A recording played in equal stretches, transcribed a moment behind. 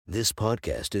This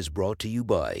podcast is brought to you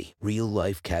by Real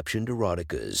Life Captioned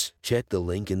Eroticas. Check the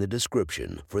link in the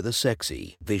description for the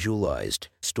sexy, visualized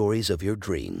stories of your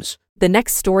dreams. The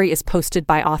next story is posted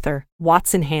by author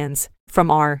Watson Hands from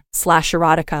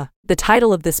r/erotica. The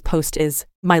title of this post is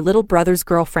My Little Brother's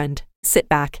Girlfriend. Sit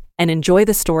back and enjoy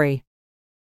the story.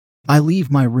 I leave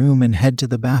my room and head to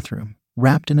the bathroom,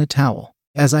 wrapped in a towel.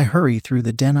 As I hurry through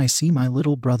the den, I see my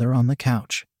little brother on the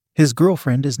couch. His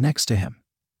girlfriend is next to him,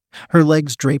 her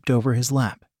legs draped over his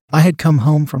lap. I had come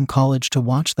home from college to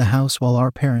watch the house while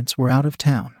our parents were out of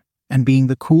town, and being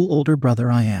the cool older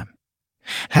brother I am,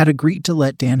 had agreed to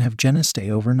let Dan have Jenna stay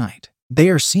overnight. They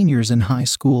are seniors in high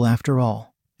school after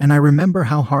all, and I remember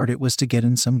how hard it was to get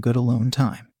in some good alone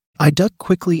time. I duck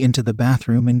quickly into the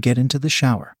bathroom and get into the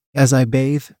shower. As I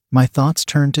bathe, my thoughts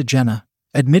turn to Jenna,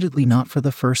 admittedly not for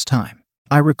the first time.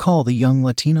 I recall the young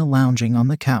Latina lounging on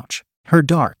the couch. Her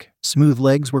dark, smooth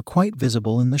legs were quite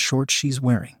visible in the shorts she's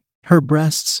wearing. Her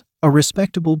breasts, a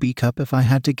respectable B-cup if I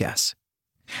had to guess,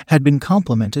 had been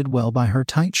complemented well by her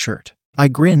tight shirt. I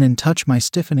grin and touch my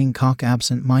stiffening cock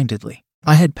absent-mindedly.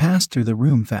 I had passed through the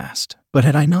room fast, but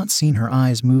had I not seen her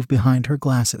eyes move behind her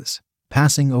glasses,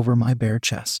 passing over my bare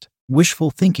chest?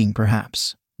 Wishful thinking,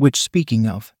 perhaps, which, speaking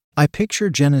of, I picture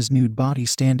Jenna's nude body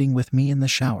standing with me in the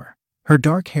shower, her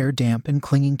dark hair damp and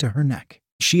clinging to her neck.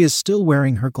 She is still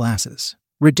wearing her glasses.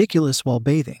 Ridiculous while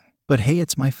bathing, but hey,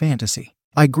 it's my fantasy.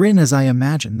 I grin as I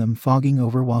imagine them fogging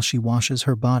over while she washes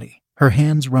her body, her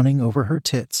hands running over her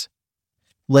tits,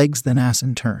 legs then ass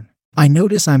in turn. I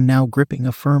notice I'm now gripping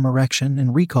a firm erection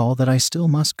and recall that I still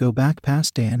must go back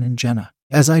past Dan and Jenna.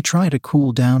 As I try to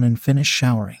cool down and finish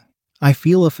showering, I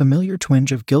feel a familiar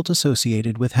twinge of guilt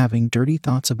associated with having dirty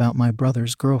thoughts about my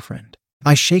brother's girlfriend.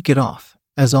 I shake it off,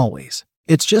 as always.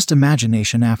 It's just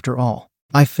imagination after all.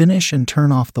 I finish and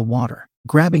turn off the water.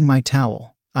 Grabbing my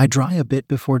towel, I dry a bit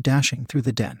before dashing through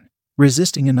the den,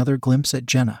 resisting another glimpse at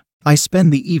Jenna. I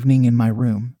spend the evening in my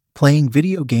room, playing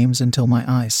video games until my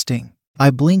eyes sting.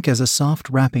 I blink as a soft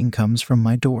rapping comes from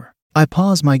my door. I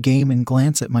pause my game and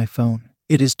glance at my phone.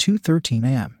 It is 2:13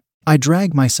 a.m. I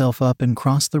drag myself up and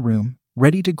cross the room,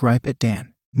 ready to gripe at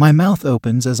Dan. My mouth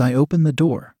opens as I open the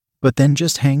door, but then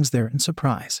just hangs there in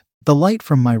surprise. The light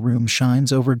from my room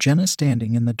shines over Jenna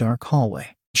standing in the dark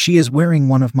hallway. She is wearing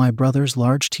one of my brother's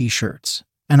large t-shirts,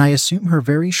 and I assume her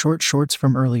very short shorts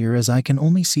from earlier as I can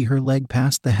only see her leg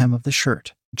past the hem of the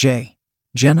shirt.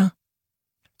 Jenna?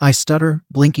 I stutter,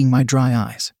 blinking my dry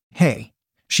eyes. Hey.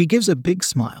 She gives a big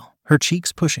smile, her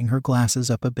cheeks pushing her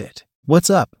glasses up a bit. What's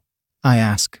up? I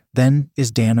ask. Then, is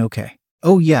Dan okay?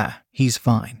 Oh yeah, he's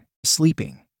fine.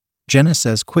 Sleeping. Jenna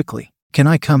says quickly. Can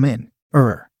I come in?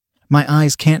 My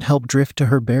eyes can't help drift to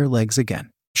her bare legs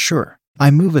again. Sure. I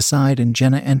move aside and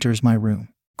Jenna enters my room.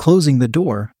 Closing the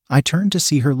door, I turn to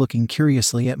see her looking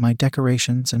curiously at my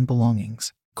decorations and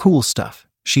belongings. Cool stuff,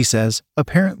 she says,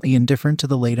 apparently indifferent to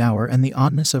the late hour and the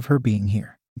oddness of her being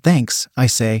here. Thanks, I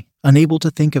say, unable to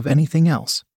think of anything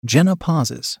else. Jenna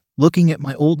pauses, looking at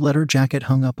my old leather jacket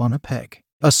hung up on a peg.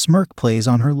 A smirk plays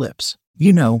on her lips.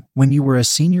 You know, when you were a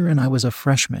senior and I was a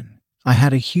freshman, I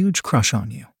had a huge crush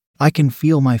on you. I can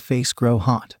feel my face grow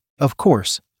hot. Of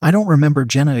course, I don't remember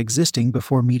Jenna existing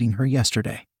before meeting her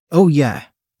yesterday. Oh yeah.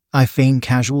 I feign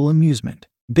casual amusement.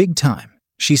 Big time,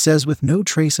 she says with no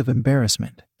trace of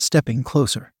embarrassment, stepping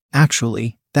closer.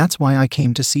 Actually, that's why I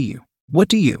came to see you. What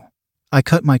do you? I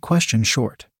cut my question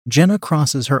short. Jenna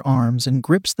crosses her arms and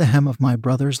grips the hem of my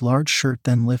brother's large shirt,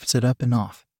 then lifts it up and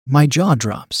off. My jaw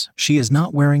drops. She is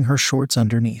not wearing her shorts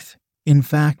underneath. In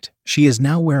fact, she is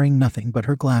now wearing nothing but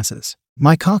her glasses.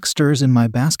 My cock stirs in my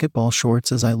basketball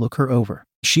shorts as I look her over.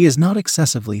 She is not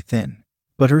excessively thin,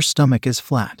 but her stomach is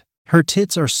flat. Her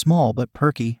tits are small but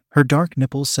perky, her dark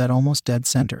nipples set almost dead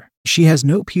center. She has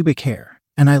no pubic hair,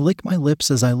 and I lick my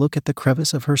lips as I look at the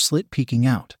crevice of her slit peeking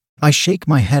out. I shake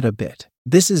my head a bit.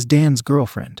 This is Dan's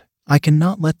girlfriend. I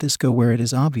cannot let this go where it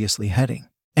is obviously heading.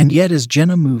 And yet as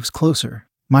Jenna moves closer,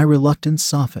 my reluctance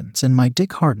softens and my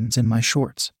dick hardens in my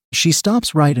shorts. She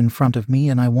stops right in front of me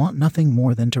and I want nothing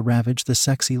more than to ravage the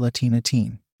sexy Latina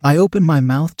teen. I open my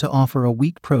mouth to offer a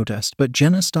weak protest, but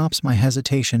Jenna stops my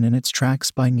hesitation in its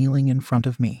tracks by kneeling in front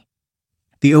of me,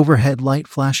 the overhead light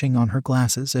flashing on her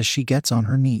glasses as she gets on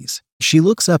her knees. She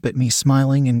looks up at me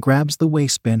smiling and grabs the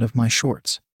waistband of my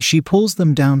shorts. She pulls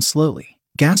them down slowly,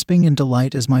 gasping in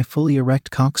delight as my fully erect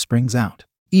cock springs out.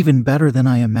 Even better than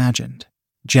I imagined,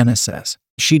 Jenna says.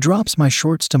 She drops my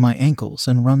shorts to my ankles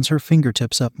and runs her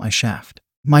fingertips up my shaft.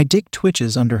 My dick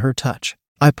twitches under her touch.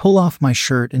 I pull off my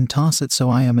shirt and toss it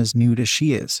so I am as nude as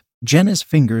she is. Jenna's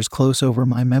fingers close over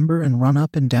my member and run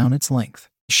up and down its length.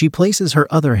 She places her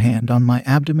other hand on my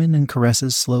abdomen and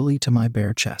caresses slowly to my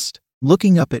bare chest.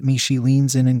 Looking up at me, she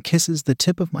leans in and kisses the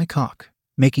tip of my cock,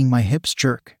 making my hips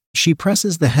jerk. She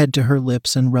presses the head to her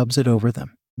lips and rubs it over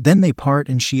them. Then they part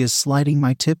and she is sliding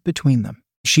my tip between them.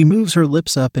 She moves her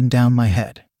lips up and down my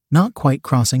head, not quite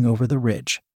crossing over the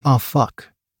ridge. Aw fuck.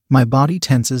 My body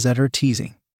tenses at her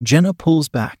teasing. Jenna pulls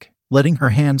back, letting her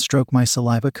hand stroke my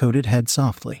saliva-coated head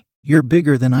softly. You're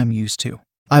bigger than I'm used to.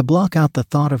 I block out the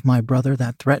thought of my brother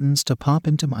that threatens to pop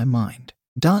into my mind. ...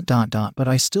 But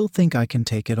I still think I can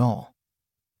take it all.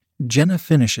 Jenna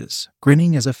finishes,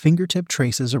 grinning as a fingertip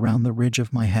traces around the ridge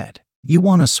of my head. You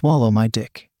want to swallow my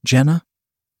dick, Jenna?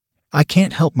 I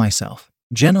can't help myself.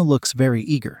 Jenna looks very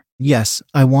eager. Yes,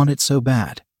 I want it so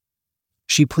bad.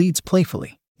 She pleads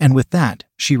playfully, and with that,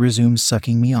 she resumes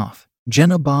sucking me off.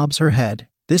 Jenna bobs her head,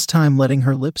 this time letting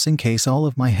her lips encase all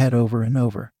of my head over and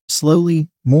over. Slowly,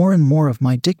 more and more of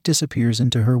my dick disappears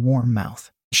into her warm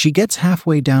mouth. She gets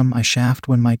halfway down my shaft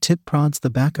when my tip prods the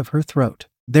back of her throat.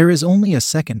 There is only a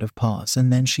second of pause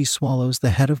and then she swallows the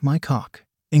head of my cock,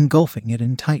 engulfing it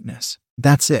in tightness.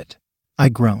 That's it. I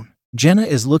groan. Jenna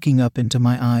is looking up into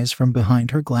my eyes from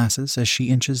behind her glasses as she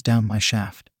inches down my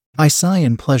shaft. I sigh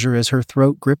in pleasure as her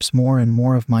throat grips more and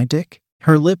more of my dick.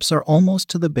 Her lips are almost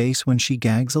to the base when she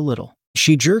gags a little.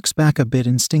 She jerks back a bit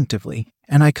instinctively,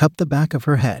 and I cup the back of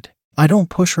her head. I don't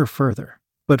push her further,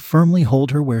 but firmly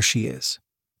hold her where she is,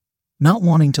 not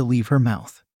wanting to leave her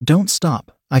mouth. Don't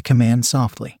stop, I command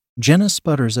softly. Jenna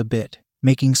sputters a bit,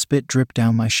 making spit drip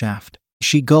down my shaft.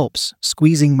 She gulps,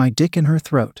 squeezing my dick in her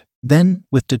throat. Then,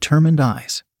 with determined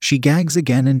eyes, she gags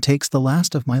again and takes the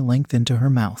last of my length into her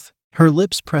mouth. Her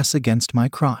lips press against my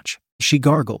crotch. She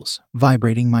gargles,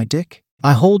 vibrating my dick.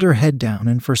 I hold her head down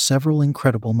and for several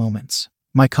incredible moments,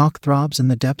 my cock throbs in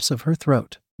the depths of her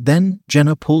throat. Then,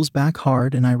 Jenna pulls back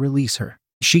hard and I release her.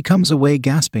 She comes away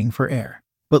gasping for air,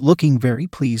 but looking very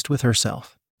pleased with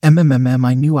herself. I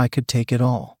knew I could take it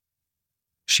all,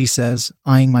 she says,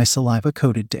 eyeing my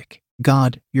saliva-coated dick.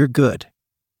 God, you're good.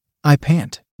 I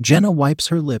pant. Jenna wipes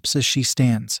her lips as she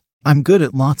stands. I'm good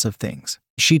at lots of things.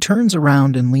 She turns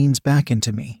around and leans back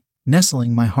into me,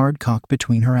 nestling my hard cock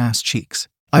between her ass cheeks.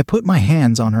 I put my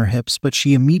hands on her hips, but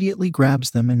she immediately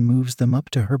grabs them and moves them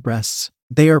up to her breasts.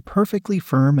 They are perfectly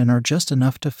firm and are just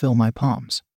enough to fill my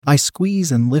palms. I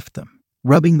squeeze and lift them,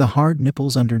 rubbing the hard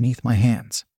nipples underneath my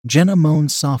hands. Jenna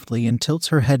moans softly and tilts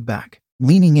her head back.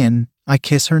 Leaning in, I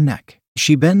kiss her neck.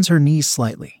 She bends her knees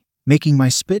slightly, making my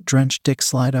spit-drenched dick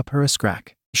slide up her ass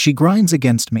crack. She grinds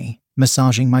against me,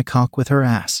 massaging my cock with her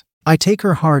ass. I take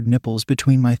her hard nipples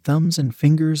between my thumbs and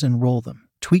fingers and roll them,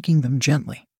 tweaking them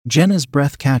gently. Jenna's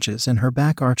breath catches and her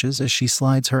back arches as she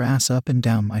slides her ass up and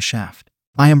down my shaft.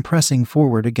 I am pressing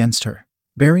forward against her,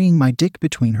 burying my dick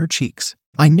between her cheeks.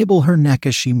 I nibble her neck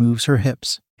as she moves her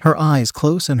hips. Her eyes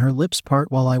close and her lips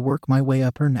part while I work my way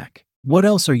up her neck. What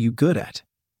else are you good at?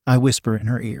 I whisper in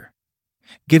her ear,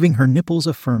 giving her nipples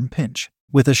a firm pinch.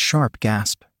 With a sharp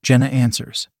gasp, Jenna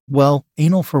answers, well,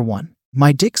 anal for one.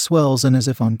 My dick swells and as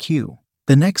if on cue,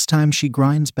 the next time she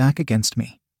grinds back against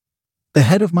me. The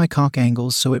head of my cock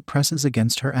angles so it presses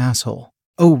against her asshole.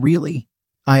 Oh really?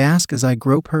 I ask as I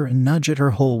grope her and nudge at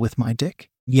her hole with my dick.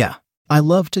 Yeah, I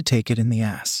love to take it in the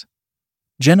ass.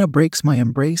 Jenna breaks my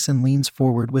embrace and leans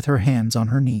forward with her hands on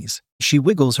her knees. She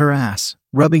wiggles her ass,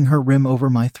 rubbing her rim over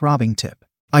my throbbing tip.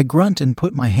 I grunt and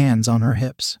put my hands on her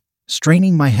hips,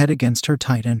 straining my head against her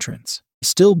tight entrance.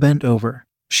 Still bent over,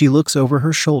 she looks over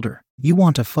her shoulder. You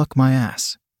want to fuck my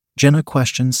ass? Jenna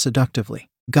questions seductively.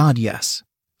 God, yes.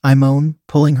 I moan,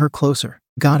 pulling her closer.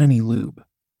 Got any lube?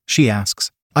 She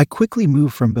asks. I quickly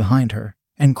move from behind her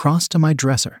and cross to my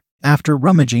dresser. After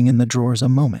rummaging in the drawers a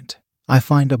moment, I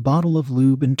find a bottle of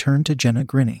lube and turn to Jenna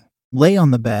grinning. Lay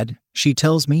on the bed, she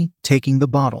tells me, taking the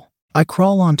bottle. I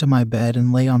crawl onto my bed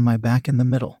and lay on my back in the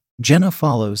middle. Jenna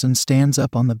follows and stands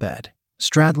up on the bed,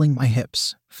 straddling my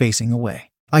hips, facing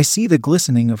away. I see the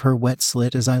glistening of her wet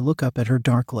slit as I look up at her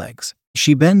dark legs.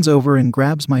 She bends over and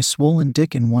grabs my swollen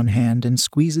dick in one hand and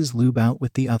squeezes lube out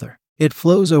with the other. It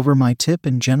flows over my tip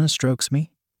and Jenna strokes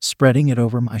me, spreading it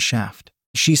over my shaft.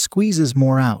 She squeezes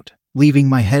more out, leaving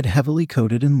my head heavily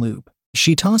coated in lube.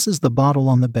 She tosses the bottle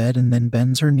on the bed and then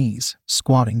bends her knees,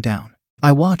 squatting down.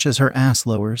 I watch as her ass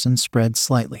lowers and spreads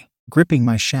slightly, gripping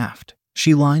my shaft.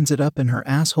 She lines it up and her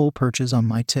asshole perches on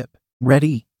my tip.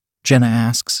 Ready? Jenna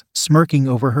asks, smirking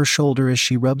over her shoulder as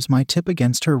she rubs my tip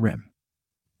against her rim,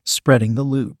 spreading the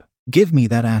lube. Give me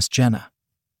that ass, Jenna.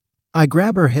 I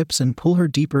grab her hips and pull her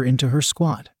deeper into her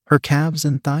squat, her calves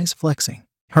and thighs flexing.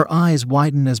 Her eyes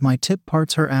widen as my tip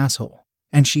parts her asshole,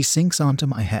 and she sinks onto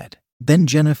my head. Then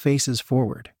Jenna faces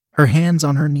forward, her hands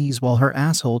on her knees while her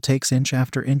asshole takes inch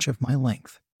after inch of my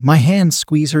length. My hands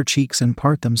squeeze her cheeks and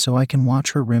part them so I can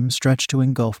watch her rim stretch to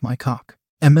engulf my cock.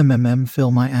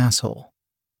 Fill my asshole.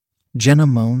 Jenna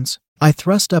moans. I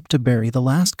thrust up to bury the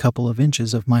last couple of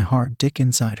inches of my hard dick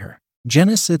inside her.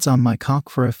 Jenna sits on my cock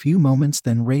for a few moments,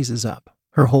 then raises up,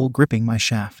 her hole gripping my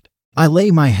shaft. I lay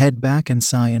my head back and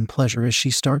sigh in pleasure as she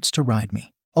starts to ride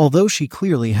me. Although she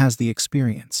clearly has the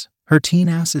experience, her teen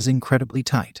ass is incredibly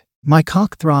tight. My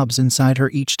cock throbs inside her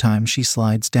each time she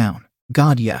slides down.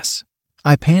 God, yes.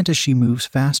 I pant as she moves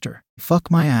faster.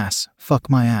 Fuck my ass, fuck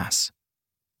my ass.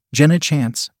 Jenna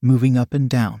chants, moving up and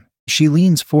down. She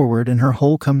leans forward and her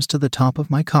hole comes to the top of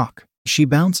my cock. She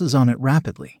bounces on it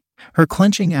rapidly, her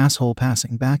clenching asshole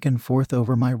passing back and forth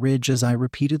over my ridge as I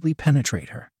repeatedly penetrate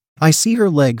her. I see her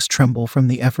legs tremble from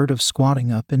the effort of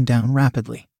squatting up and down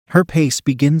rapidly. Her pace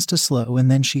begins to slow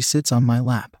and then she sits on my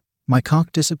lap, my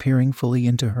cock disappearing fully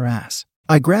into her ass.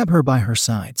 I grab her by her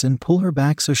sides and pull her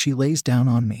back so she lays down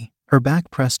on me, her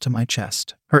back pressed to my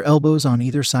chest, her elbows on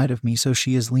either side of me so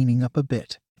she is leaning up a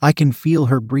bit. I can feel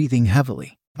her breathing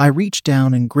heavily. I reach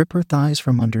down and grip her thighs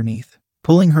from underneath,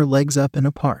 pulling her legs up and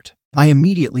apart. I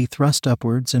immediately thrust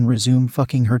upwards and resume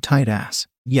fucking her tight ass.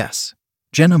 Yes.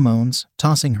 Jenna moans,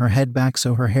 tossing her head back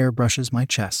so her hair brushes my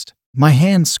chest. My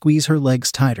hands squeeze her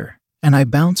legs tighter, and I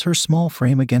bounce her small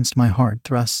frame against my hard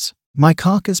thrusts. My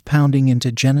cock is pounding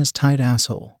into Jenna's tight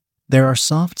asshole. There are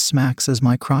soft smacks as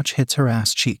my crotch hits her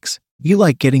ass cheeks. You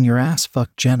like getting your ass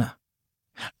fucked, Jenna?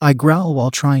 I growl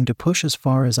while trying to push as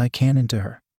far as I can into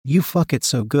her. You fuck it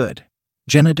so good,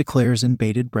 Jenna declares in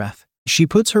bated breath. She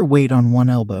puts her weight on one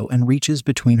elbow and reaches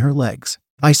between her legs.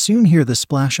 I soon hear the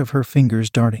splash of her fingers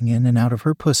darting in and out of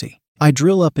her pussy. I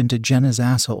drill up into Jenna's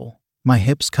asshole, my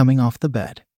hips coming off the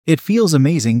bed. It feels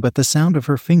amazing, but the sound of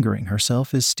her fingering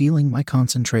herself is stealing my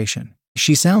concentration.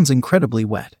 She sounds incredibly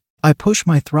wet. I push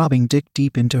my throbbing dick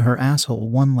deep into her asshole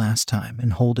one last time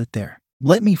and hold it there.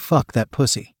 Let me fuck that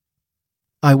pussy,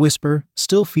 I whisper,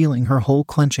 still feeling her hole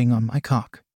clenching on my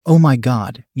cock. Oh my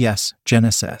God, yes,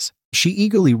 Jenna says. She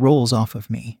eagerly rolls off of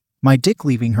me, my dick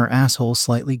leaving her asshole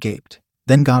slightly gaped,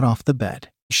 then got off the bed.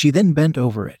 She then bent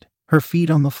over it, her feet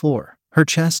on the floor, her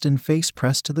chest and face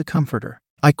pressed to the comforter.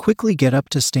 I quickly get up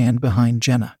to stand behind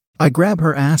Jenna. I grab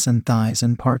her ass and thighs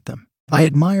and part them. I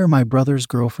admire my brother's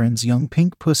girlfriend's young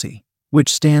pink pussy,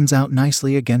 which stands out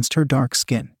nicely against her dark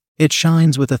skin. It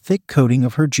shines with a thick coating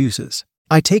of her juices.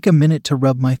 I take a minute to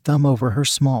rub my thumb over her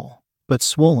small, but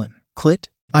swollen, clit.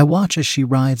 I watch as she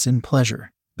writhes in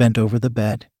pleasure, bent over the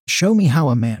bed. Show me how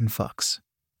a man fucks,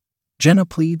 Jenna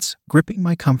pleads, gripping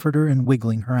my comforter and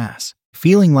wiggling her ass.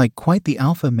 Feeling like quite the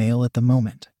alpha male at the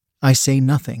moment, I say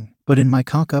nothing, but in my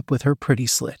cock up with her pretty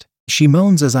slit. She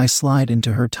moans as I slide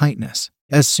into her tightness.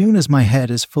 As soon as my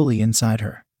head is fully inside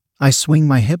her, I swing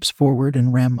my hips forward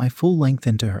and ram my full length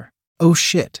into her. Oh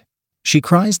shit, she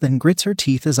cries, then grits her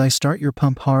teeth as I start your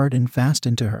pump hard and fast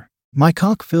into her. My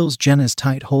cock fills Jenna's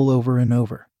tight hole over and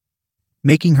over,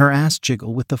 making her ass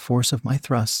jiggle with the force of my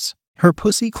thrusts. Her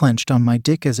pussy clenched on my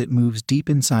dick as it moves deep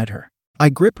inside her. I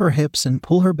grip her hips and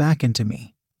pull her back into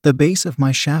me, the base of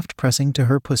my shaft pressing to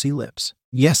her pussy lips.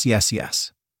 Yes, yes,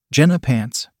 yes, Jenna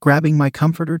pants, grabbing my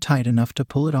comforter tight enough to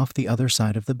pull it off the other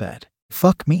side of the bed.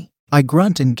 Fuck me. I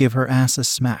grunt and give her ass a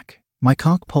smack, my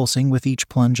cock pulsing with each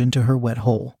plunge into her wet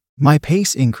hole. My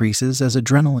pace increases as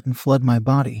adrenaline flood my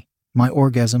body, my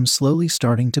orgasm slowly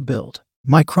starting to build.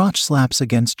 My crotch slaps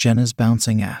against Jenna's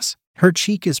bouncing ass. Her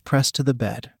cheek is pressed to the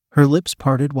bed, her lips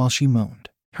parted while she moaned.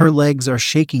 Her legs are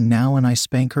shaking now and I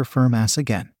spank her firm ass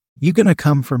again. You gonna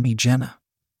come for me, Jenna?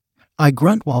 I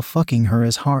grunt while fucking her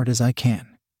as hard as I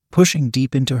can, pushing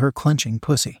deep into her clenching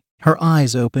pussy. Her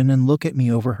eyes open and look at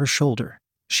me over her shoulder.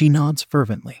 She nods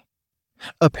fervently,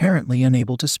 apparently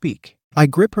unable to speak. I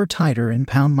grip her tighter and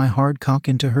pound my hard cock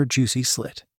into her juicy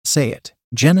slit. Say it.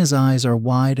 Jenna's eyes are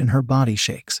wide and her body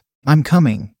shakes. I'm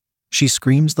coming. She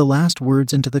screams the last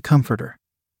words into the comforter,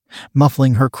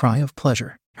 muffling her cry of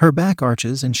pleasure. Her back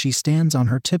arches and she stands on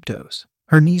her tiptoes.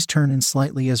 Her knees turn in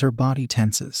slightly as her body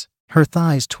tenses. Her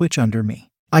thighs twitch under me.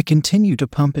 I continue to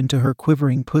pump into her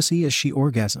quivering pussy as she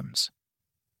orgasms,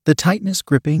 the tightness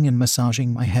gripping and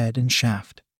massaging my head and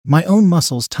shaft. My own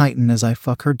muscles tighten as I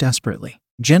fuck her desperately.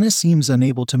 Jenna seems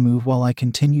unable to move while I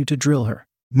continue to drill her.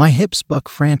 My hips buck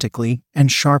frantically,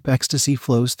 and sharp ecstasy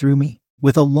flows through me.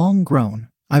 With a long groan,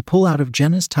 I pull out of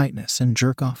Jenna's tightness and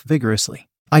jerk off vigorously.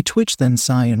 I twitch then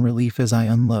sigh in relief as I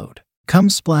unload. Cum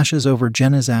splashes over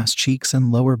Jenna's ass cheeks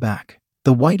and lower back,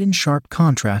 the white in sharp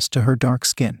contrast to her dark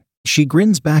skin. She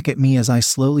grins back at me as I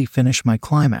slowly finish my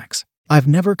climax. I've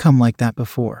never come like that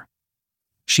before,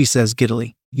 she says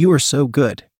giddily. You are so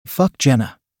good. Fuck,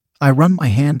 Jenna. I run my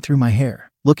hand through my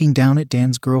hair, looking down at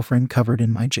Dan's girlfriend covered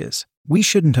in my jizz. We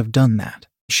shouldn't have done that.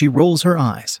 She rolls her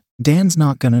eyes. Dan's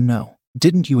not gonna know.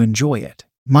 Didn't you enjoy it?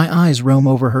 My eyes roam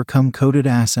over her cum-coated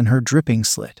ass and her dripping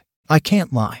slit. I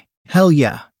can't lie. Hell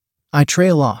yeah. I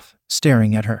trail off,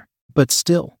 staring at her. But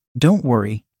still, don't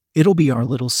worry. It'll be our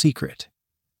little secret.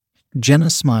 Jenna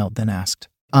smiled, then asked,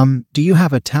 do you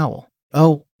have a towel?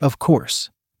 Oh, of course.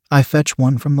 I fetch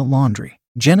one from the laundry.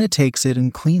 Jenna takes it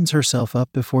and cleans herself up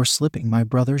before slipping my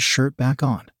brother's shirt back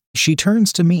on. She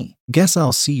turns to me. Guess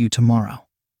I'll see you tomorrow.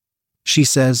 She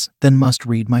says, then must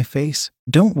read my face.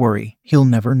 Don't worry, he'll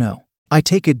never know. I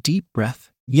take a deep breath.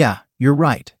 Yeah, you're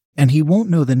right. And he won't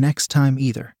know the next time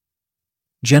either.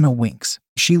 Jenna winks.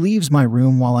 She leaves my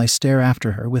room while I stare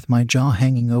after her with my jaw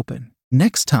hanging open.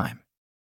 Next time,